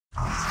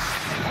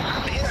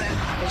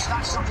It's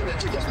not something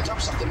that you just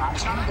jump something on.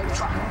 It's not a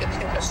truck.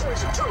 It's a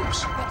series of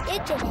tubes. The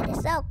internet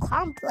is so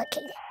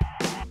complicated.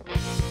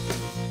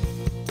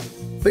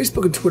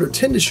 Facebook and Twitter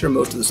tend to share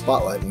most of the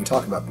spotlight when we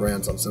talk about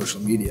brands on social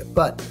media,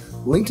 but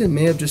LinkedIn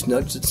may have just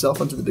nudged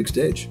itself onto the big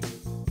stage.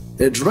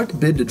 In a direct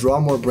bid to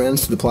draw more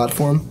brands to the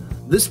platform,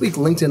 this week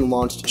LinkedIn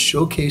launched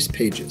Showcase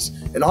Pages,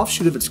 an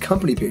offshoot of its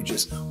company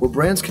pages where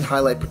brands can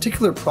highlight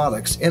particular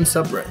products and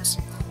sub-brands.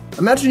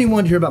 Imagine you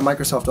wanted to hear about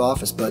Microsoft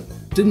Office, but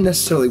didn't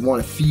necessarily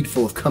want a feed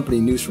full of company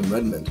news from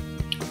Redmond.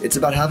 It's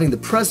about having the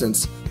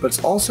presence, but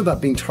it's also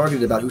about being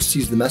targeted about who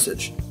sees the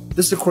message.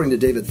 This according to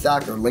David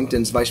Thacker,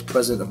 LinkedIn's Vice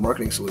President of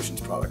Marketing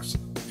Solutions Products.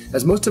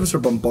 As most of us are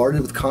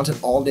bombarded with content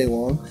all day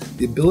long,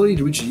 the ability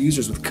to reach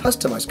users with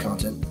customized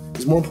content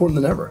is more important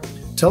than ever.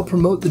 To help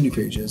promote the new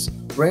pages,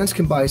 brands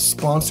can buy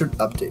sponsored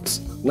updates,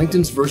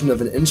 LinkedIn's version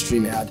of an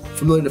in-stream ad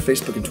familiar to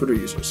Facebook and Twitter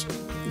users.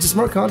 It's a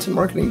smart content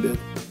marketing bid,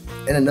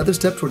 and another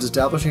step towards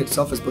establishing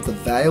itself as both a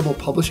valuable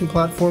publishing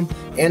platform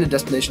and a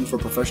destination for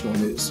professional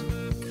news.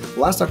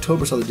 Last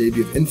October saw the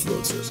debut of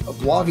Influencers, a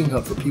blogging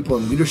hub for people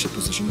in leadership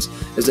positions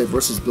as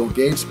diverse as Bill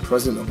Gates,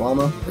 President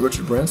Obama, and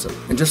Richard Branson.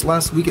 And just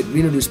last week it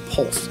reintroduced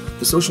Pulse,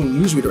 the social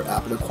newsreader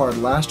app it acquired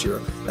last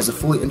year as a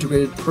fully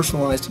integrated,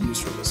 personalized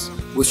news service.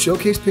 With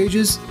Showcase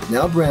Pages,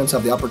 now brands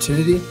have the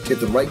opportunity to get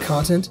the right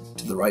content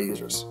to the right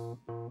users.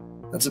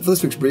 That's it for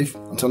this week's brief.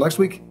 Until next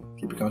week,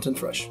 keep your content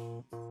fresh.